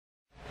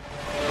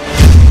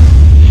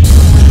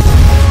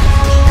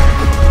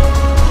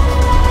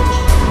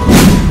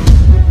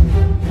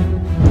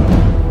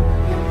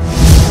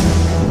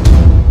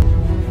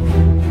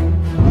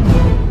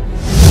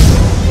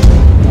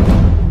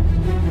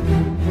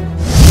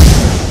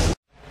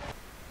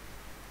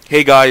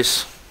Hey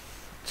guys,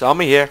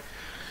 Tommy here.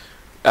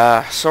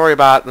 Sorry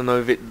about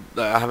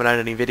I haven't had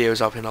any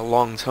videos up in a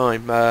long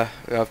time.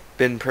 I've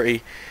been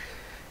pretty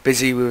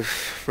busy with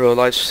real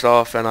life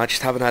stuff, and I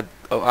just haven't had.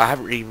 I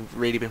haven't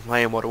really been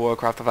playing World of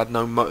Warcraft. I've had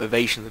no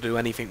motivation to do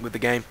anything with the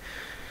game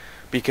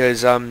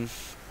because well,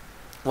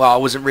 I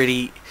wasn't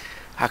really.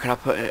 How can I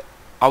put it?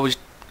 I was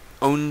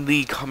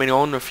only coming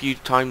on a few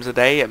times a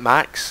day at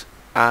max,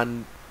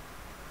 and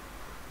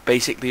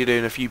basically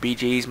doing a few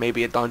BGs,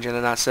 maybe a dungeon,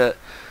 and that's it.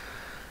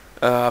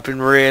 I've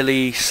been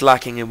really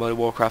slacking in World of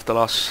Warcraft the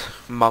last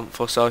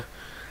month or so,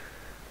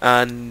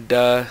 and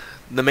the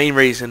main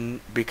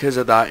reason because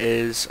of that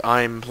is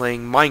I'm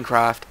playing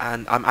Minecraft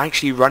and I'm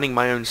actually running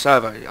my own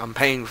server. I'm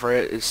paying for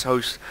it. I'm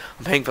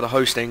paying for the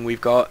hosting. We've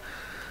got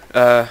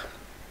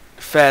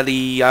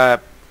fairly, I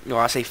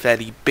say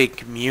fairly big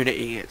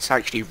community. It's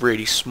actually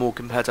really small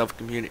compared to other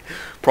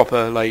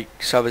proper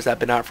like servers that have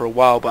been out for a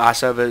while. But our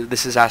server,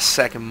 this is our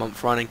second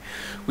month running.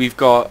 We've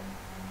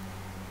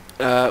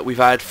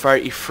had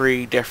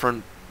 33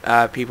 different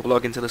people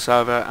log into the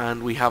server,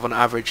 and we have on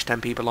average 10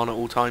 people on at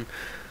all time,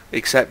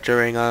 except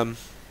during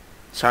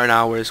certain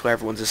hours where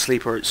everyone's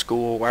asleep or at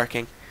school or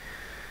working.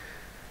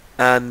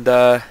 And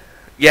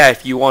yeah,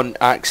 if you want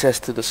access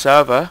to the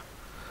server,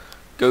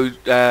 go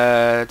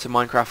to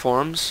Minecraft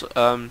forums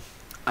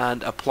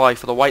and apply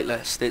for the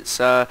whitelist. It's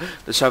the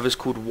server's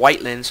called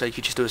Whiteland, so if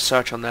you just do a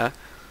search on there,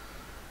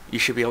 you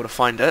should be able to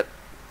find it.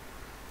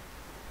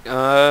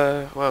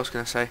 What else can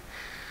I say?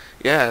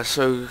 Yeah,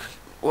 so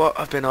what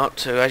I've been up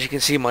to, as you can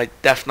see, my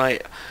Death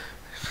Knight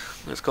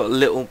has got a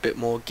little bit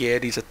more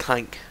geared. He's a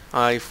tank.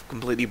 I've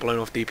completely blown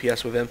off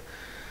DPS with him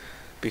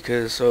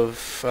because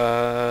of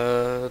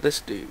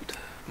this dude,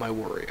 my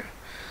warrior.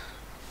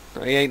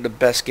 He ain't the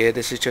best gear.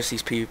 This is just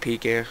his PvP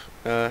gear.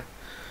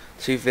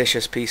 2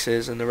 vicious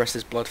pieces, and the rest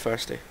is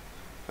bloodthirsty.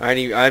 I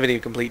haven't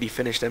even completely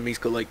finished him. He's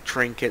got like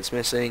trinkets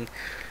missing,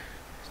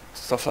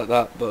 stuff like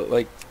that. But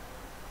like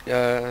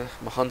my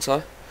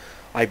hunter,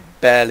 I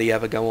barely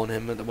ever go on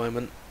him at the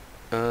moment.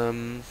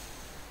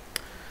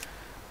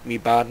 Me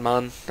bad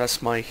man,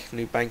 that's my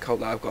new bank cult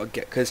that I've got to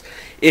get, because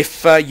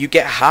if you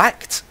get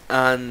hacked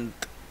and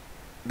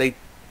they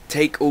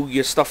take all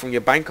your stuff from your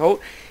bank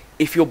cult,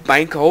 if your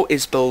bank cult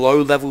is below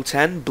level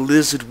 10,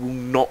 Blizzard will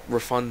not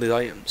refund the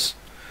items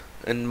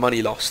and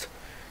money lost.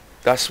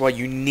 That's why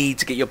you need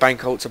to get your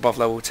bank cults above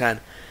level 10.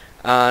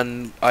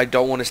 And I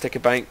don't want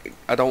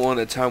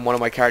to turn one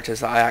of my characters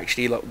that I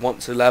actually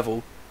want to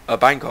level a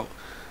bank cult.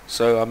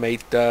 So I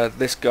made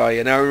this guy,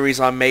 and the only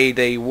reason I made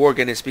a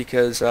Worgen is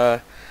because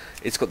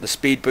it's got the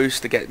speed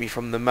boost to get me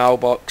from the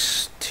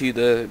mailbox to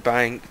the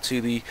bank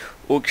to the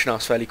auction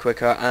house fairly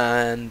quicker,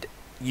 and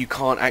you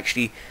can't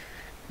actually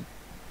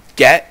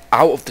get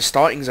out of the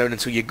starting zone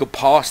until you go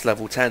past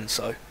level 10,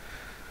 so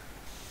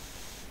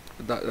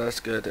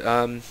that's good.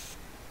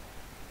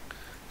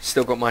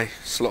 Still got my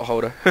slot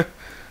holder.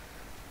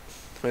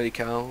 Holy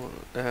cow.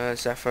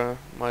 Zephyr,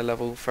 my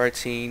level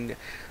 13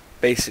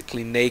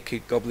 basically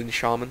naked goblin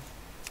shaman.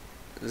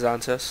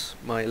 Xantus,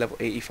 my level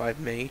 85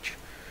 mage.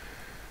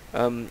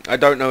 I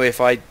don't know if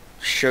I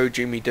showed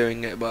you me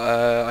doing it, but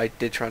I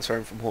did transfer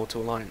him from Horde to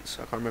Alliance.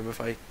 I can't remember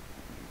if I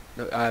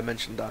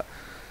mentioned that.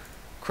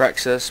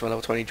 Crexus, my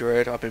level 20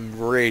 druid. I've been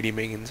really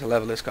meaning to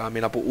level this guy. I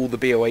mean, I bought all the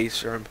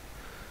BOAs for him.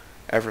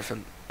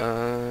 Everything.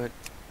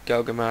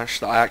 Gilgamesh,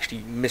 that I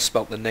actually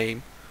misspelt the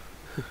name.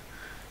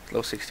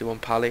 Level 61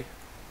 Pally.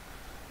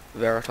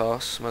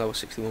 Veritas, my level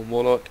 61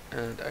 Warlock.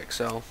 And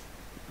Excel,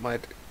 my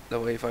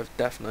level 85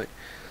 Death Knight.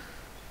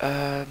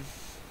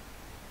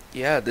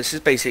 Yeah, this is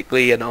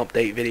basically an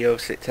update video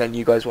telling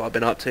you guys what I've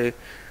been up to,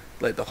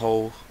 like the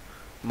whole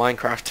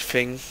Minecraft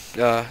thing.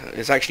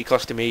 It's actually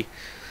costing me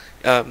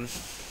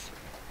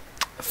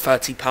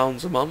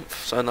 £30 a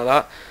month, something like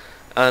that,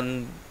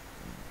 and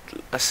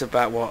that's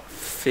about what,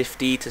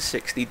 $50 to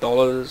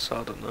 $60.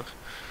 I don't know.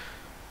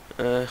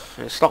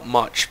 It's not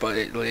much,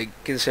 but like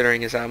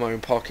considering it's out of my own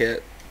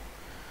pocket.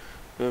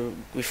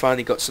 We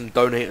finally got some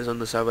donators on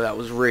the server. That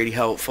was really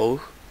helpful.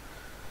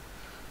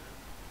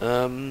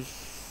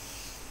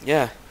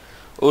 Yeah.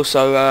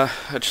 Also,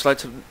 I'd just like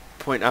to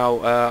point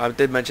out, I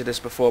did mention this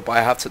before, but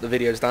I have took the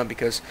videos down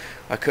because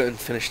I couldn't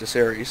finish the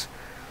series.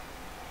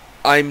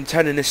 I'm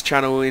turning this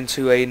channel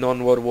into a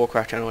non-World of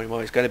Warcraft channel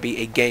anymore. It's going to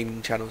be a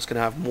gaming channel. It's going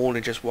to have more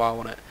than just WoW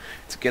on it.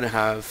 It's going to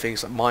have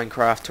things like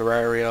Minecraft,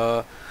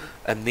 Terraria,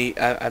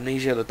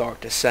 Amnesia, The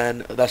Dark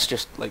Descent. That's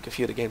just like a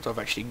few of the games I've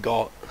actually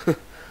got.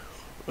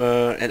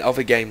 And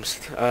other games.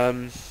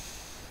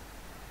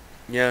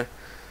 Yeah.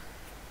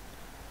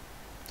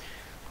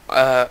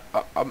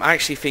 I'm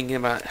actually thinking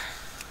about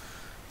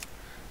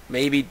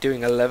maybe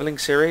doing a leveling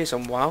series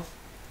on WoW,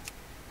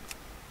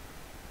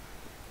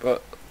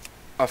 but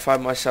I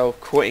find myself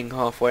quitting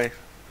halfway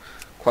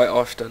quite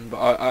often. But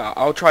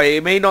I'll try.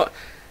 It may not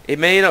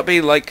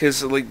be like,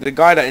 because like the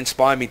guy that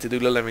inspired me to do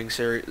the leveling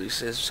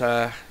series is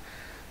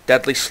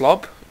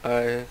Deadlyslob,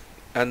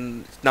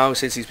 and now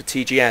since he's with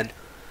TGN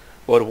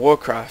World of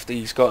Warcraft,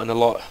 he's gotten a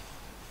lot.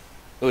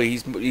 Well,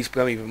 he's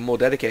become even more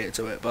dedicated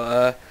to it.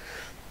 But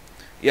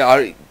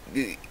yeah,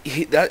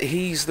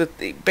 he's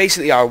the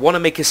basically I want to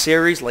make a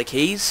series like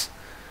he's.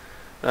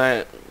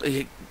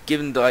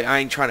 Given that I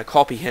ain't trying to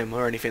copy him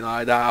or anything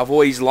like that, I've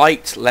always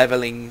liked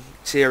leveling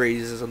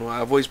series and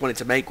I've always wanted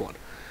to make one.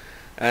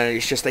 And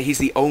it's just that he's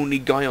the only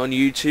guy on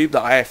YouTube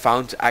that I have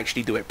found to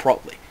actually do it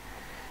properly.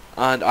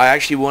 And I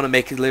actually want to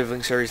make a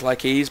leveling series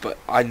like he's, but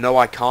I know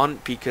I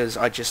can't because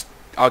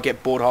I'll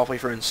get bored halfway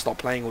through and stop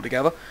playing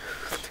altogether.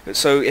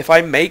 So if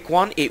I make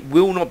one, it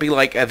will not be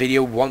like a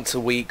video once a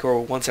week or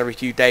once every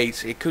few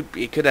days. It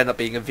could end up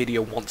being a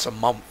video once a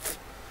month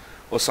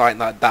or something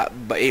like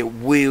that. But it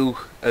will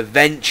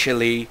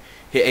eventually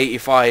hit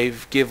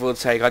 85, give or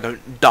take. I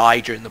don't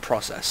die during the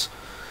process.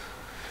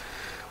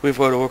 With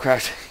World of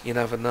Warcraft, you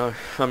never know.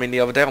 I mean, the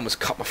other day I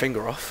almost cut my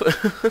finger off.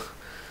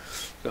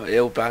 Got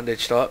ill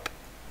bandaged up.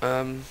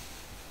 Change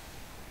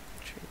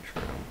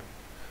around.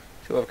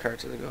 See what other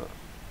characters I got.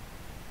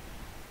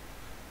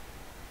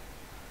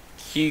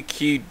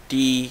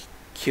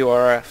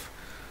 QQDQRF.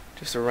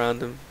 Just a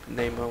random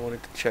name I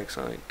wanted to check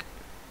something.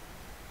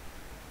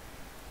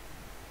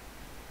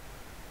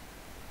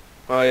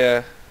 Oh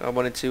yeah, I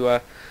wanted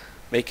to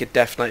make a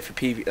Death Knight for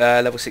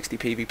level 60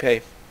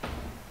 PvP.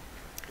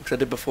 Because I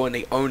did before and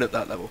they own at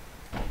that level.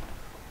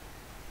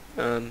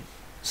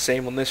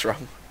 Same on this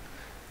run.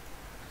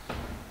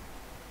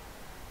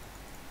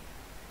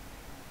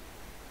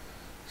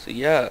 So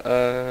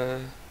yeah,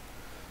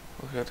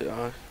 what can I do?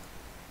 I'll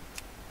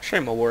show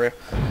you my warrior.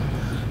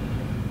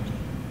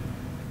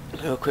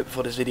 Real quick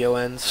before this video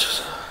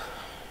ends.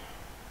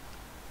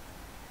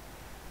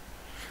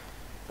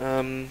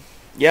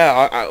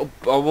 Yeah,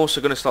 I'm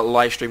also going to start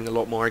live streaming a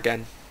lot more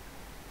again.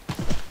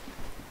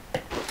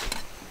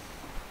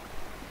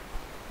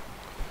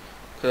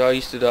 Because I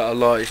used to do that a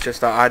lot. It's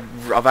just that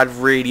I've had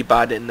really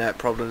bad internet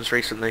problems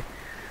recently,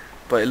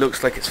 but it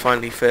looks like it's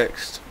finally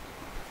fixed.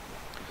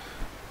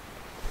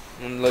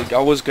 And like,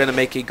 I was gonna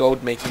make a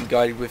gold making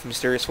guide with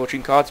mysterious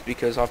fortune cards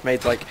because I've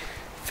made like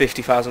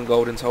 50,000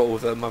 gold in total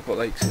with them. I've got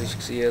like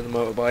 60 here, the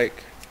motorbike.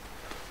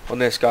 On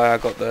this guy, I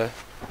got the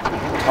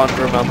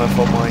Tundra mammoth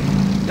for my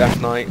Death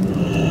Knight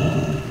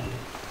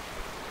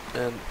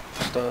and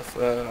stuff.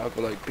 I've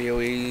got like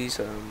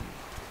BOEs.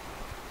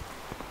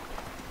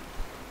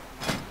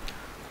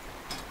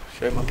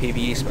 Show you my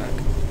PvE spec.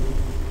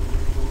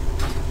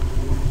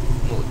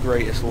 Not the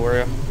greatest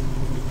warrior.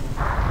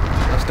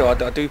 Still, I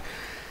do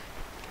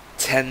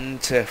 10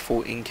 to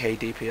 14k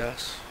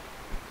DPS,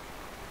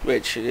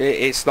 which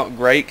it's not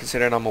great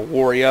considering I'm a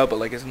warrior, but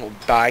like it's not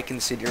bad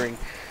considering,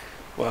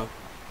 well,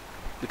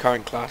 the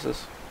current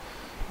classes.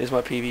 Here's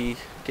my PvE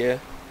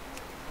gear.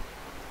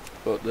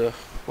 Got the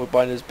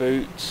woodbinder's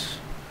boots.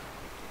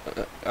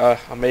 I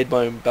made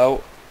my own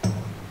belt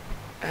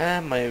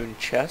and my own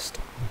chest.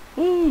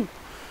 Woo!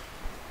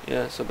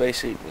 Yeah, so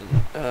basically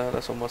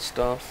that's all my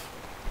stuff.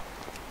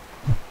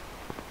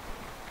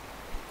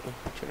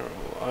 General,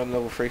 I'm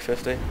level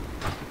 350.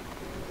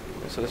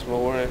 So this is my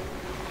warrior.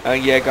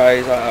 And yeah,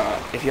 guys,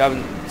 if you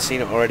haven't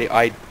seen it already,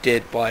 I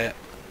did buy it.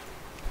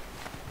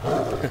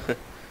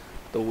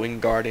 The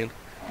Wing Guardian.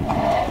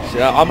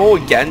 So I'm all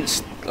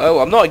against. Oh,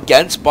 I'm not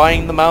against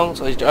buying the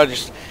mounts. I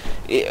just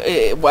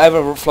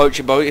whatever floats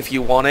your boat. If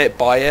you want it,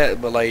 buy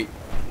it. But like,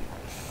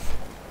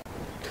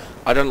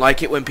 I don't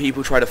like it when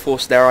people try to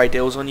force their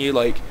ideals on you.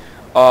 Like,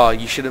 oh,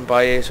 you shouldn't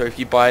buy this, or if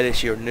you buy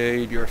this, you're a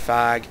noob, you're a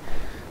fag.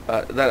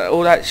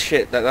 All that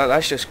shit,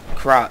 that's just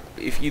crap.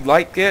 If you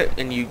like it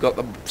and you got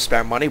the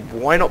spare money,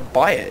 why not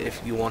buy it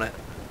if you want it?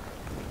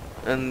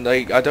 And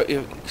like,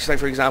 say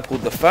for example,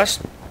 the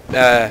first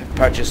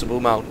purchasable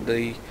mount,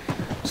 the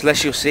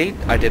Celestial Seed,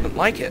 I didn't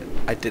like it.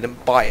 I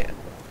didn't buy it.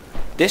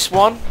 This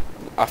one,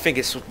 I think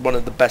it's one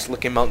of the best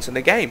looking mounts in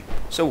the game.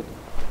 So,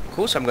 of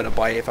course I'm gonna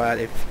buy it if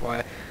I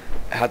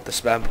had the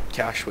spare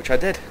cash, which I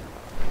did.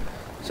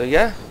 So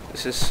yeah,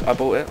 I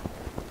bought it.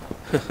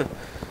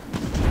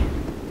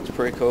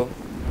 Pretty cool.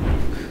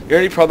 The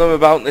only problem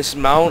about this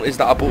mount is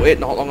that I bought it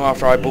not long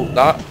after I bought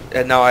that,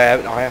 and now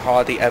I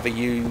hardly ever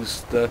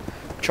use the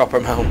chopper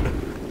mount.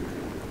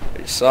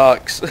 It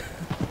sucks.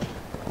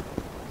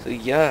 So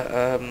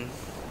yeah,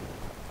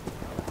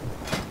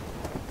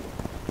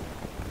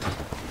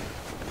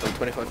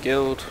 25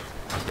 guild.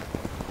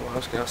 What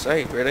else can I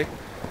say, really?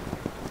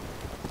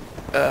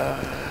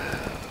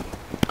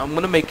 I'm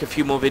gonna make a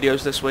few more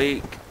videos this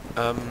week.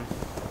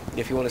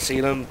 If you want to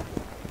see them,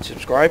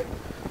 subscribe.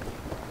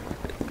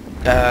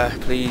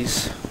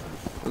 Please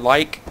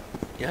like,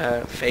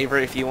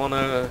 favorite if you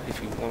wanna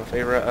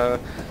favorite,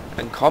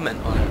 and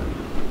comment on it.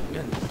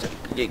 And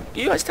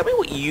you guys tell me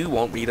what you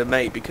want me to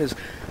make, because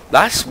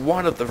that's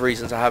one of the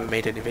reasons I haven't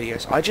made any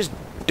videos. I just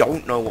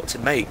don't know what to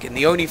make, and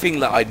the only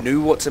thing that I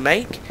knew what to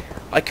make,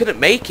 I couldn't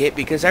make it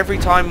because every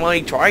time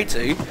I tried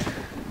to,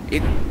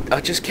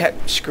 I just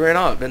kept screwing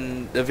up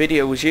and the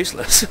video was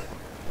useless.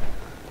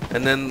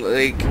 And then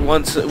like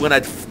when I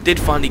did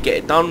finally get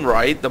it done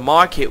right, the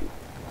market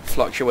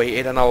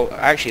fluctuated and I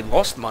actually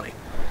lost money,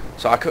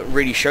 so I couldn't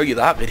really show you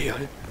that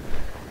video.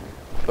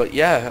 But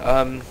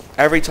yeah,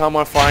 every time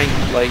I find,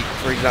 like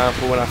for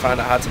example when I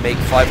found out how to make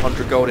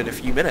 500 gold in a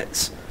few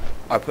minutes,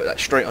 I put that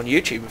straight on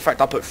YouTube. In fact,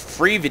 I put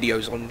 3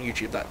 videos on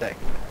YouTube that day.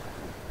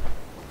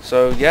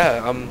 So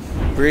yeah, I'm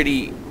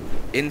really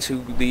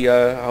into the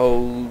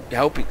whole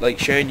helping, like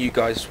showing you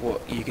guys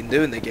what you can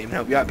do in the game and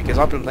help you out, because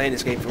I've been playing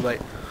this game for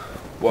like,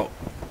 well,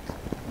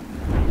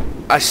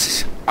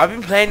 I've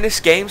been playing this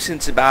game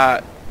since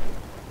about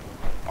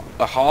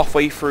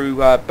halfway through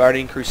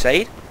Burning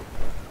Crusade,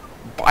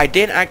 but I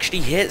didn't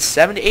actually hit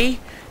 70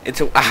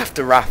 until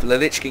after Wrath of the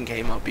Lich King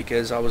came up,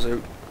 because I was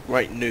a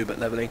right noob at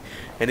leveling,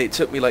 and it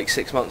took me like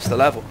 6 months to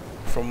level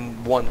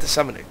from 1 to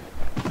 70.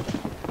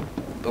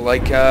 But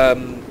like,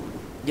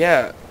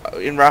 yeah,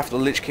 in Wrath of the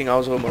Lich King I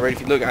was already.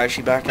 If you look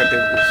actually back, I did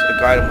a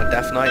guide on my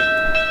Death Knight.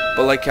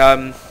 But like,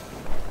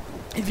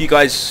 if you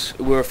guys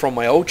were from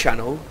my old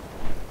channel,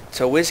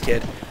 to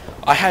WizKid,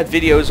 I had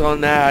videos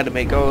on there. I had to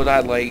make gold. I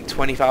had like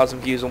 20,000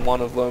 views on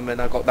one of them,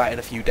 and I got that in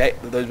a few days.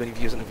 Those many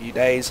views in a few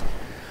days.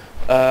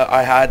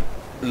 I had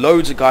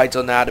loads of guides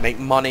on there how to make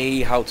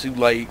money, how to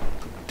like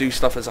do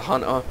stuff as a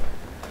hunter,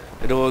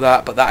 and all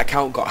that. But that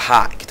account got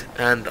hacked,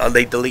 and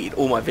they deleted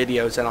all my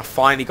videos. And I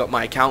finally got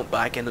my account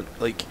back, and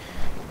like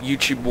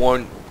YouTube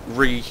won't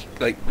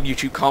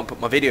YouTube can't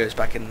put my videos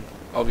back, and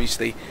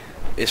obviously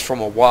it's from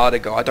a while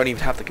ago. I don't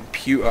even have the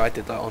computer I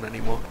did that on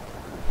anymore.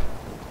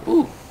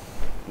 Ooh,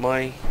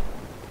 my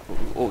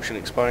auction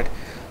expired.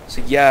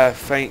 So yeah,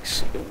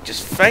 thanks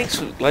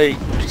for like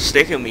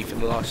sticking with me for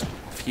the last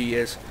few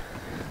years,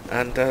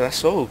 and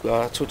that's all.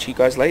 I'll talk to you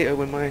guys later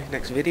with my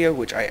next video,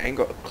 which I ain't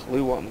got a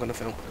clue what I'm gonna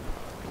film.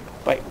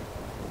 Bye.